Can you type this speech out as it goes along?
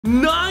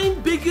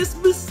9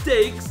 biggest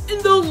mistakes in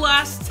the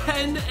last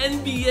 10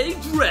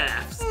 NBA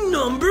drafts.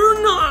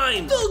 Number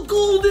 9, the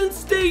Golden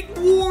State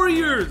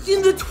Warriors.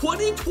 In the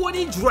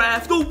 2020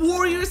 draft, the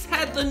Warriors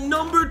had the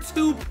number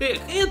 2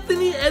 pick.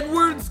 Anthony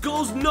Edwards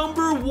goes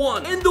number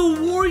 1, and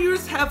the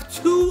Warriors have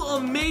 2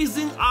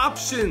 amazing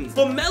options: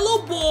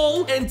 LaMelo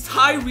Ball and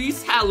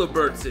Tyrese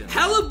Halliburton.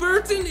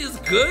 Halliburton is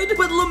good,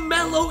 but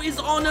LaMelo is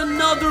on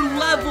another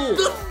level.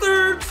 The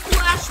third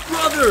Splash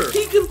Brother.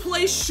 He can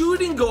play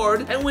shooting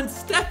guard, and when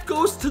Steph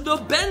goes to the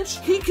bench,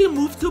 he can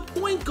move to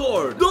point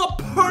guard. The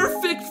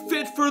perfect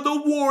fit for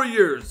the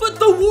Warriors. But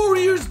the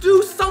Warriors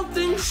do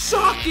something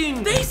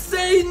shocking. They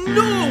say,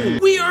 no,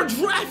 we are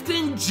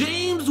drafting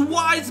James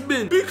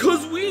Wiseman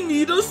because we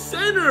need a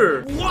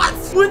center. What?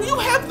 When you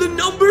have the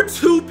number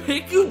 2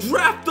 pick, you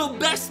draft the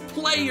best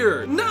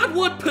player, not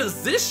what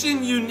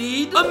position you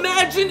need.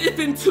 Imagine if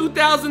in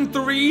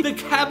 2003, the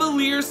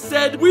Cavaliers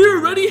said, we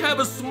already have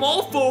a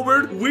small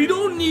forward, we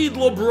don't need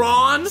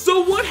LeBron.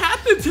 So what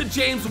happened to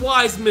James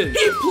Wiseman?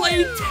 He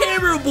played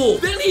terrible.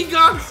 Then he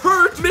got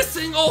hurt,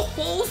 missing a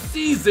whole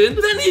season.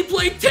 Then he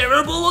played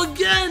terrible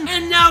again.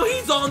 And now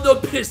he's on the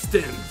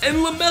Pistons. And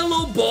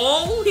LaMelo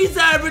Ball, he's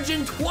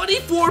averaging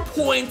 24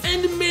 points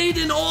and made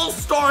an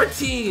all-star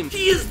team.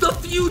 He is the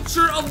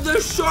future of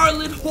the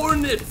Charlotte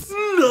Hornets.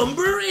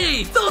 Number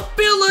 8, the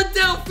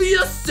Philadelphia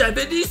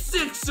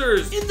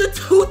 76ers. In the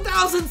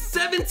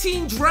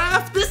 2017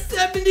 draft, the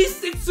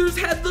 76ers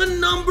had the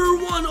number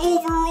 1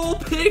 overall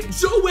pick.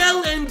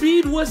 Joel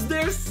Embiid was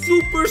their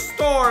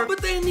superstar,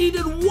 but they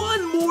needed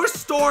one more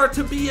star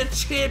to be a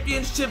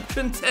championship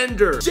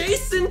contender.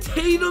 Jason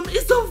Tatum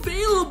is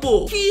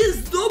available. He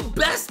is the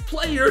best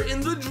player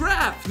in the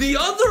draft. The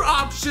other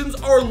options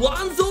are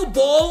Lonzo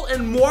Ball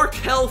and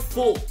Markelle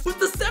Fultz. But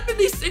the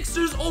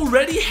 76ers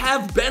already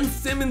have Ben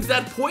Simmons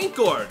at point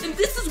guard, and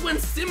this is when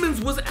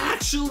Simmons was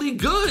actually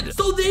good,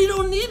 so they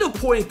don't need a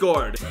point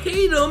guard.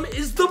 Tatum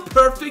is the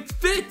perfect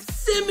fit.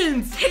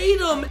 Simmons,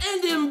 Tatum,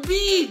 and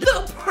Embiid,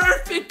 the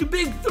perfect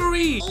big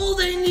 3. All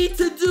they need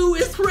to do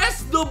is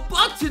press the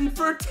button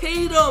for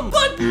Tatum.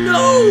 But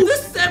no, the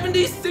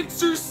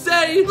 76ers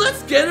say,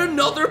 let's get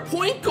another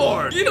point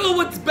guard. You know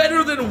what's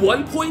better than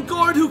 1 point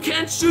guard who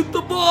can't shoot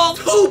the ball?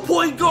 2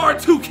 point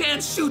guards who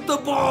can't shoot the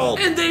ball.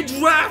 And they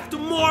draft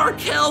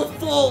Markelle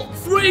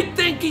Fultz. Great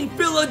thinking,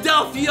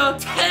 Philadelphia.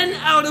 10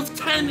 out of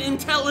 10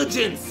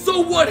 intelligence.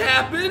 So what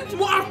happened?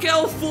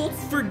 Markelle Fultz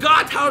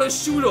forgot how to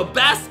shoot a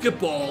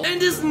basketball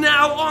and is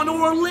now on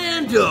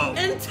Orlando.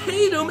 And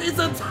Tatum is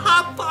a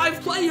top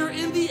 5 player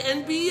in the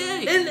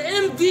NBA. An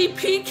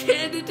MVP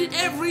candidate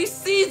every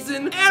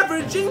season,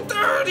 averaging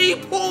 30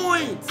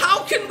 points.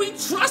 How can we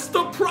trust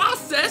the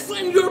process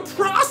when your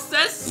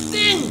process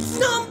stinks?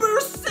 Number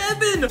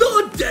 7,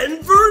 the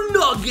Denver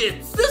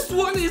Nuggets. This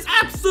one is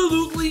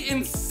absolutely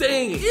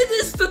insane. It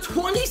is the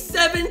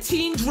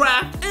 2017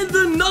 draft, and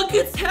the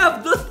Nuggets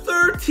have the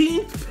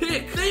 13th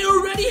pick. They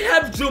already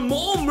have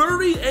Jamal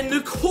Murray and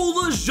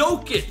Nikola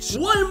Jokic.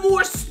 One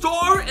more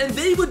star, and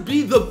they would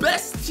be the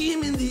best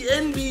team in the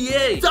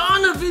NBA.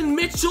 Donovan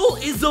Mitchell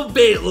is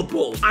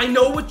available. I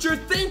know what you're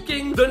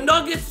thinking. The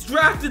Nuggets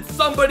drafted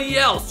somebody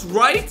else,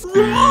 right?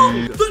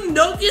 Wrong! The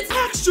Nuggets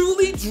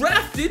actually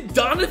drafted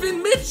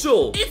Donovan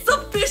Mitchell. It's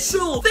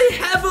official. They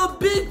have a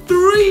big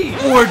 3.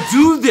 Or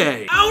do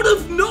they? Out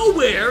of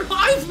nowhere,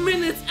 5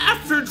 minutes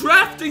after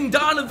drafting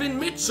Donovan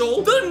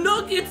Mitchell, the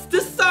Nuggets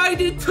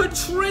decided to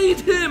trade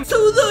him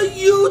to the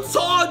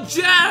Utah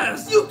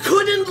Jazz. You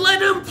couldn't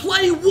let him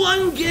play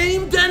 1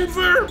 game,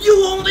 Denver?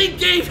 You only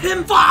gave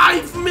him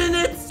 5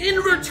 minutes? In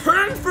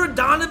return for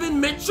Donovan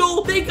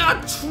Mitchell, they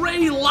got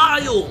Trey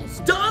Lyles.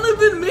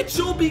 Donovan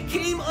Mitchell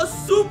became a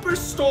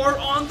superstar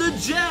on the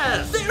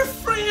Jazz, their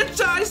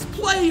franchise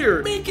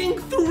player, making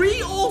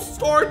 3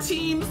 All-Star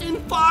teams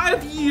in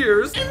 5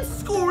 years and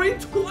scoring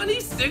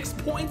 26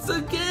 points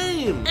a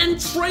game. And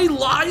Trey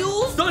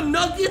Lyles, the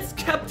Nuggets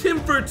kept him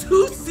for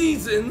 2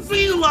 seasons,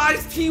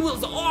 realized he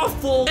was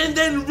awful, and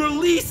then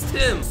released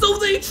him. So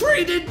they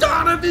traded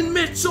Donovan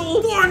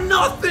Mitchell for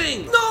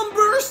nothing.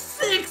 Number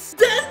 6,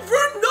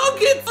 Denver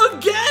Nuggets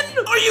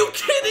again? Are you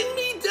kidding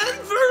me,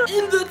 Denver?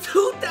 In the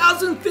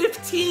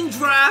 2015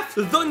 draft,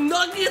 the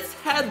Nuggets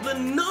had the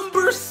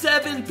number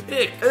 7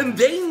 pick, and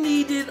they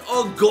needed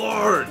a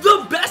guard.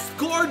 The best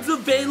guards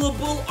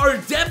available are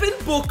Devin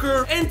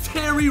Booker and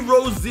Terry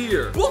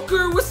Rozier.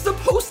 Booker was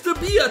supposed to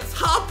be a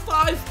top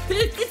 5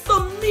 pick. It's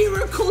a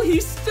miracle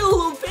he's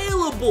still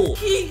available.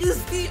 He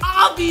is the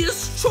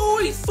obvious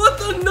choice, but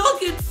the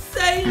Nuggets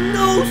say,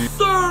 no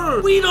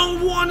sir, we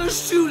don't want a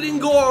shooting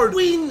guard,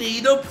 we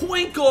need a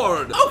point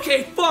guard.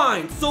 Okay,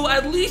 fine, so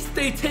at least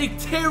they take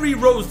Terry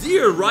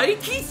Rozier, right?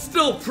 He's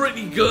still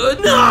pretty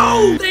good.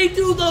 No, they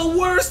do the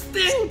worst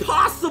thing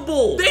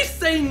possible. They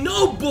say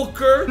no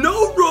Booker,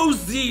 no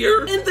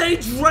Rozier, and they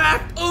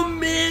draft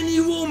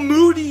Emmanuel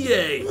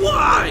Mudiay.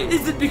 Why?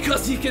 Is it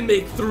because he can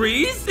make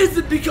 3s? Is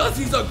it because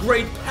he's a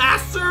great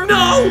passer?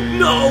 No,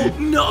 no,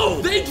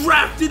 no. They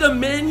drafted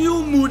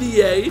Emmanuel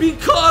Mudiay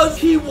because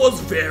he was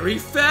very very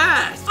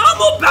fast.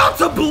 I'm about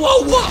to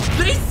blow up.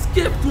 They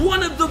skipped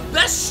one of the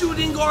best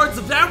shooting guards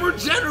of our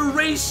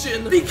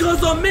generation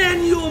because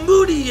Emmanuel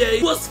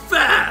Mudiay was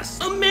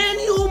fast.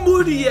 Emmanuel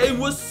Mudiay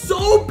was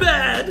so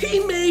bad,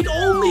 he made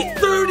only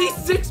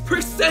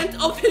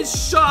 36% of his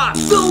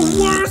shots,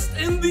 the worst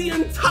in the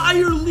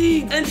entire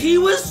league, and he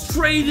was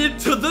traded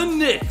to the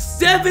Knicks.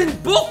 Devin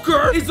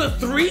Booker is a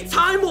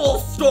 3-time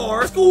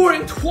All-Star,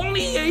 scoring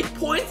 28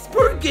 points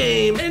per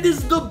game, and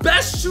is the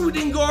best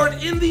shooting guard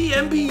in the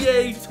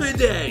NBA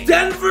today.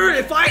 Denver,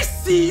 if I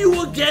see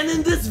you again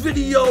in this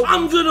video,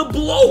 I'm gonna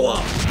blow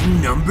up.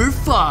 Number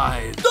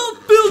 5. The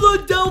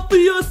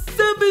Philadelphia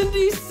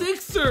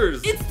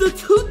 76ers. It's the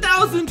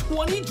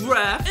 2020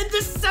 draft, and the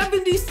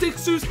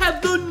 76ers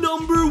have the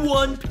number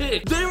 1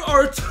 pick. There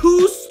are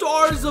 2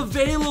 stars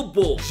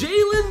available,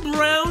 Jaylen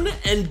Brown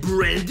and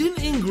Brandon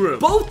Ingram.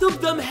 Both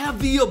of them have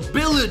the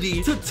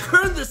ability to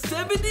turn the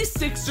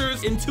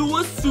 76ers into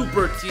a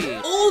super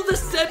team. All the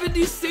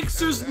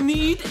 76ers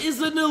need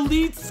is an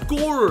elite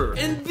scorer,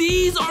 and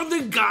these are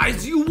the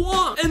guys you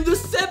want. And the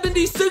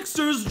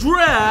 76ers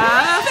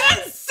draft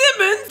Ben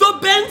Simmons, the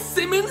Ben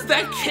Simmons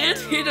that can't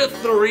hit a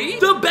 3,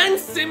 the Ben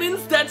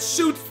Simmons that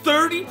shoots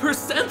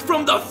 30%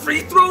 from the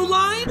free throw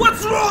line.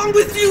 What's wrong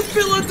with you,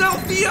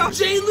 Philadelphia?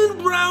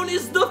 Jaylen Brown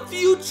is the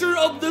future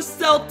of the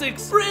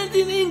Celtics.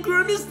 Brandon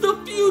Ingram is the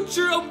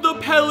future of the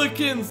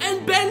Pelicans,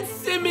 and Ben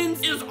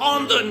Simmons is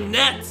on the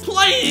Nets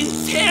playing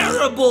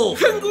terrible.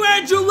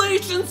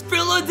 Congratulations,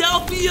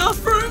 Philadelphia,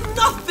 for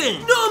nothing.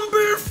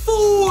 Number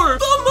 4,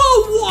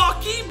 the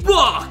Milwaukee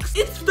Bucks.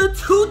 It's the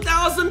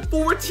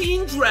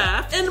 2014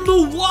 draft, and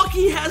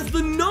Milwaukee has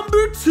the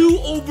number 2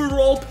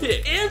 overall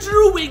pick.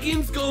 Andrew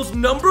Wiggins goes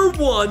number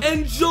 1,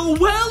 and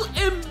Joel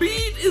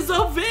Embiid is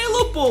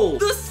available.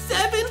 The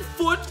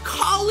 7-foot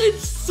college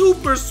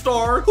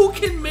superstar who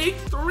can make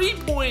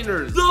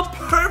 3-pointers. The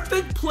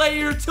perfect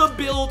player to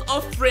build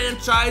a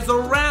franchise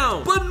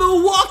around. But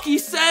Milwaukee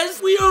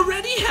says we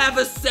already have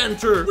a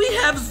center. We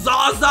have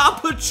Zaza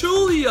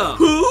Pachulia.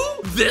 Who?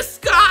 This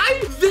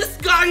guy? This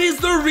guy is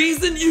the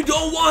reason you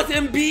don't want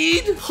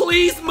Embiid?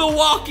 Please,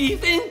 Milwaukee,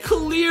 think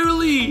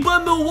clearly.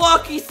 But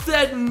Milwaukee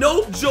said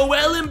nope,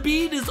 Joel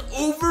Embiid is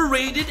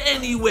overrated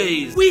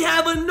anyways. We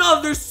have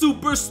another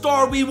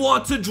superstar we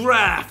want to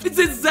draft. Is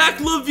it Zach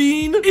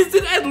LaVine? Is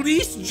it at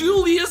least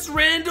Julius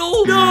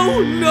Randle?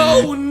 No,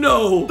 no,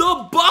 no.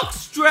 The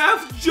Bucks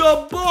draft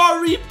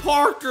Jabari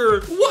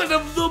Parker, one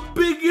of the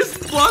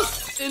biggest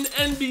busts in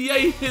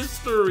NBA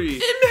history.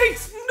 It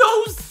makes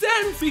no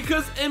sense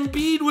because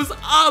Embiid was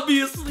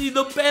obviously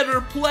the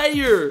better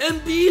player.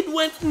 Embiid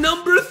went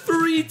number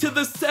 3 to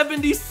the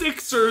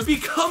 76ers,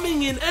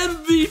 becoming an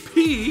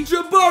MVP.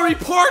 Jabari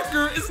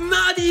Parker is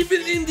not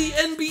even in the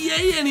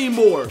NBA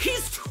anymore.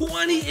 He's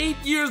 28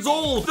 years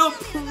old, the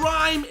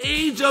prime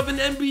age of an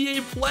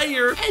NBA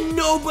player, and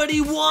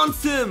nobody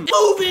wants him.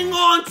 Moving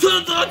on to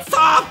the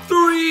top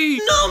 3.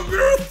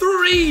 Number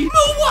 3,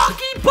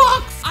 Milwaukee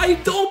Bucks. I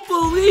don't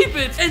believe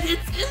it, and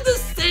it's in the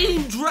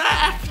same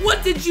draft.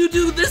 What did you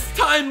do this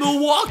time,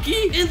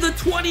 Milwaukee? In the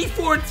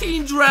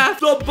 2014 draft,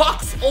 the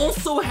Bucks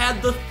also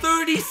had the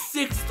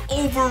 36th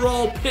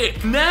overall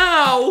pick.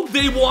 Now,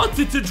 they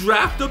wanted to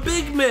draft a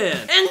big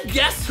man. And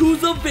guess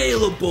who's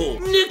available?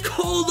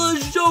 Nikola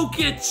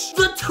Jokic.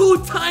 The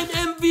 2-time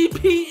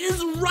MVP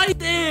is right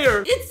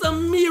there. It's a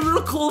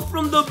miracle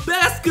from the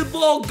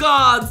basketball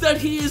gods that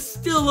he is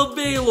still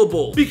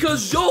available.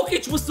 Because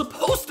Jokic was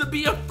supposed to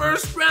be a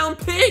first-round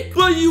pick.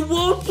 But you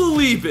won't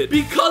believe it.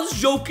 Because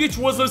Jokic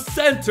was a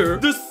center,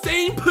 the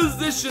same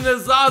position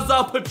as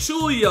Zaza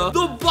Pachulia,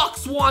 the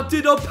Bucks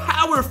wanted a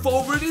power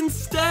forward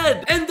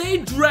instead. And they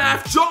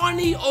draft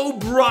Johnny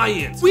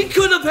O'Brien. We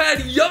could have had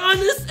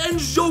Giannis and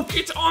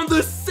Jokic on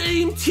the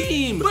same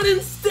team. But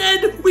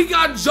instead, we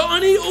got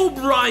Johnny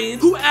O'Brien,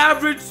 who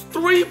averaged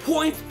 3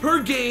 points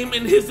per game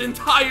in his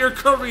entire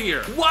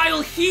career.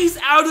 While he's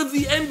out of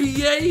the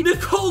NBA,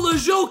 Nikola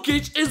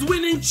Jokic is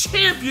winning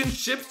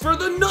championships for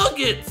the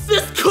Nuggets.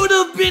 This could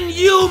have been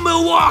you,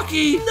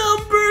 Milwaukee.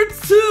 Number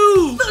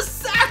 2, the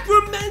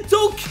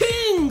Sacramento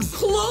Kings.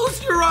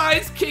 Close your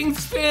eyes,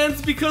 Kings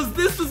fans, because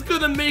this is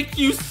gonna make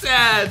you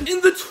sad.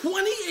 In the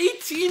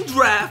 2018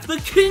 draft, the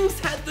Kings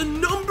had the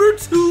number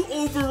 2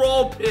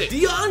 overall pick.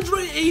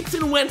 DeAndre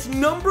Ayton went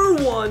number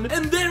 1,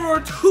 and there are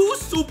 2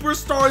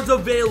 superstars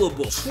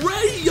available,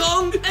 Trae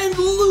Young and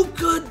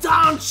Luka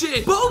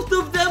Doncic. Both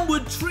of them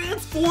would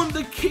transform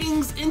the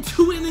Kings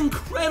into an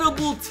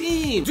incredible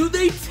team. Do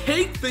they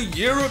take the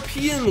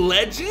European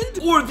legend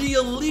or the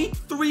elite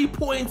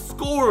 3-point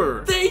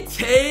scorer? They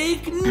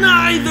take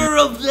neither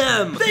of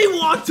them. They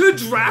want to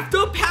draft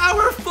a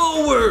power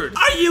forward.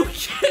 Are you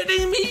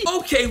kidding me?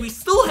 Okay, we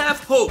still have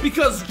hope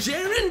because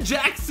Jaren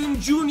Jackson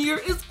Jr.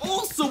 is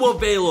also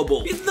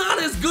available. He's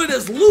not as good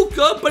as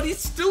Luka, but he's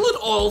still an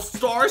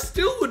all-star,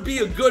 still would be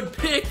a good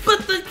pick.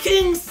 But the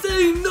Kings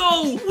say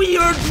no. We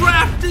are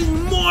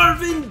drafting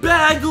Marvin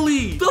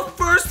Bagley. The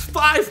first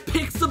 5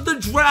 picks of the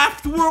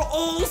draft were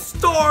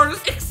all-stars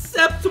except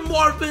except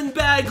Marvin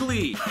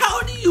Bagley. How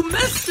do you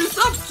mess this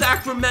up,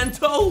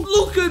 Sacramento?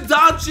 Luka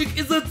Doncic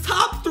is a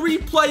top 3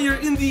 player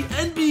in the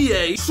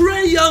NBA.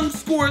 Trae Young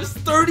scores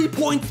 30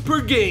 points per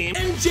game.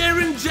 And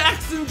Jaren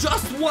Jackson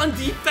just won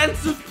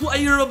Defensive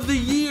Player of the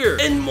Year.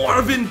 And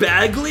Marvin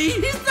Bagley?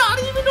 He's not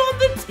even on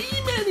the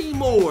team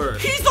anymore.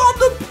 He's on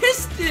the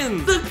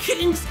Pistons. The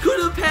Kings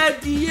could have had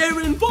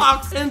De'Aaron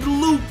Fox and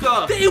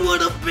Luka. They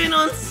would have been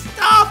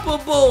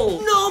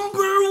unstoppable.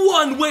 Number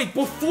 1. Wait,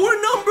 before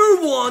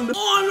number 1,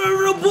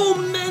 honorable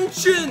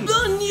mention.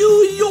 The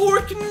New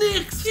York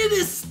Knicks. It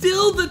is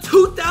still the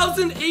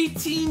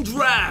 2018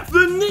 draft.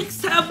 The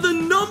Knicks have the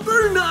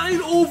number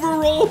 9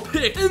 overall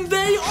pick. And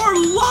they are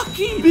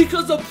lucky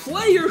because a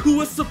player who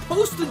was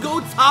supposed to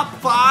go top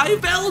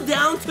 5 fell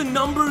down to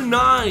number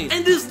 9.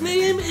 And his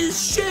name is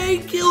Shai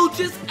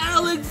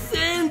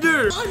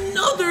Gilgeous-Alexander.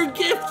 Another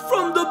gift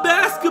from the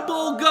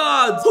basketball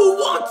gods who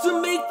want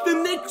to make the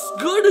Knicks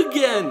good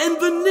again. And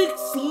the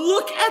Knicks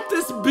look at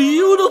this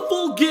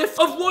beautiful gift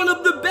of one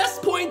of the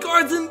best point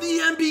guards in the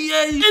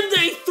NBA and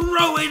they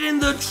throw it in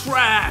the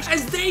trash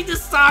as they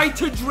decide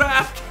to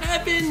draft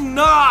Kevin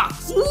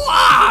Knox.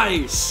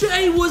 Why?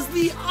 Shai was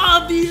the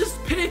obvious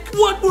pick.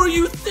 What were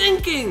you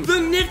thinking?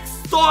 The Knicks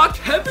thought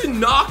Kevin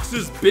Knox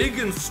is big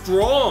and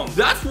strong.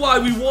 That's why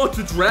we want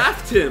to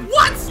draft him.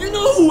 What? You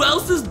know who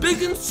else is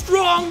big and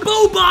strong?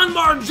 Boban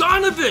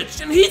Marjanovic,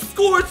 and he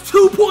scores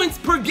 2 points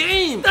per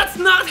game. That's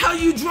not how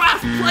you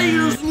draft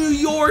players, New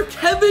York.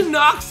 Kevin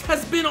Knox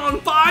has been on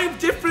 5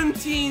 different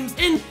teams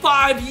in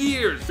 5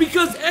 years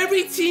because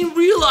every team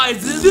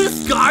realizes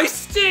this guy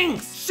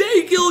stinks.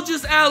 Shai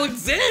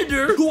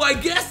Gilgeous-Alexander, who I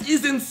guess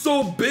isn't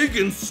so big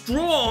and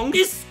strong,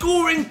 is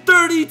scoring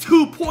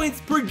 32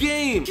 points per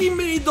game. He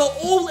made the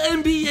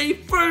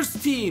All-NBA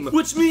first team,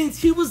 which means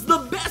he was the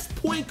best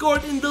point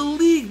guard in the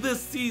league this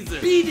season,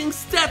 beating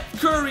Steph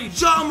Curry,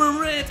 Ja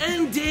Morant,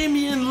 and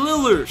Damian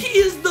Lillard. He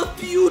is the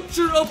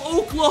future of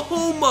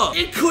Oklahoma.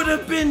 It could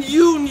have been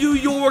you, New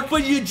York,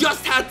 but you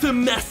just had to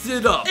mess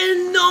it up.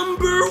 And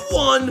number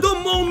 1, the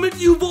moment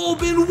you've all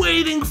been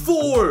waiting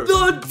for,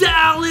 the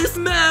Dallas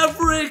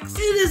Mavericks.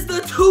 It is the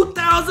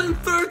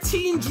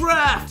 2013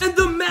 draft, and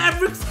the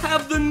Mavericks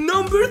have the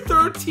number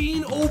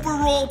 13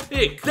 overall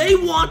pick. They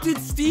wanted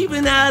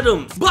Steven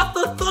Adams, but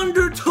the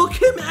Thunder took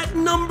him at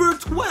number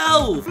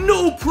 12.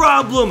 No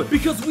problem,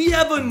 because we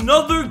have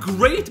another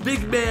great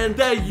big man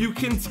that you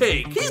can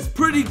take. He's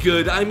pretty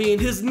good. I mean,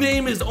 his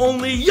name is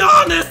only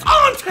Giannis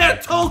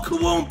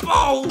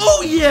Antetokounmpo.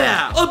 Oh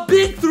yeah, a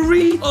big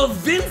 3 of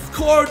Vince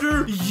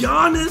Carter,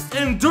 Giannis,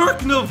 and Dirk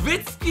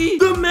Nowitzki.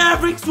 The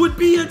Mavericks would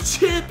be a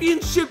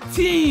championship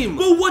team.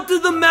 But what do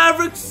the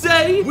Mavericks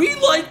say? We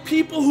like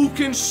people who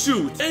can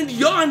shoot, and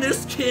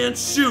Giannis can't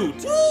shoot.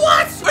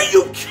 What? Are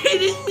you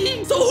kidding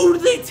me? So who do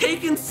they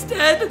take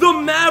instead? The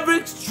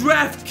Mavericks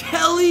draft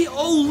Kelly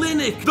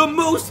Olynyk, the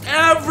most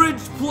average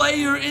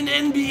player in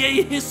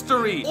NBA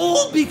history,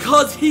 all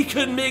because he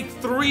can make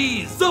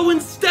threes. So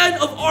instead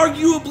of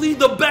arguably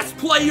the best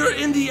player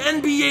in the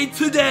NBA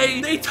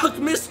today, they took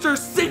Mr.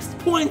 6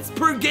 points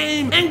per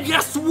game, and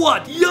guess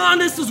what?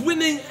 Giannis is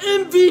winning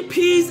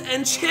MVPs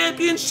and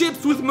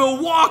championships with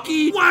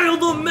Milwaukee, while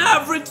the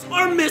Mavericks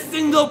are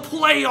missing the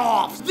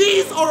playoffs.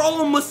 These are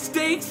all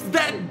mistakes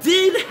that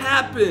did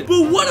happen.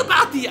 But what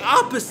about the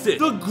opposite?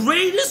 The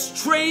greatest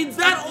trades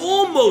that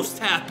almost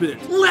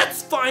happened?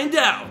 Let's find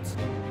out.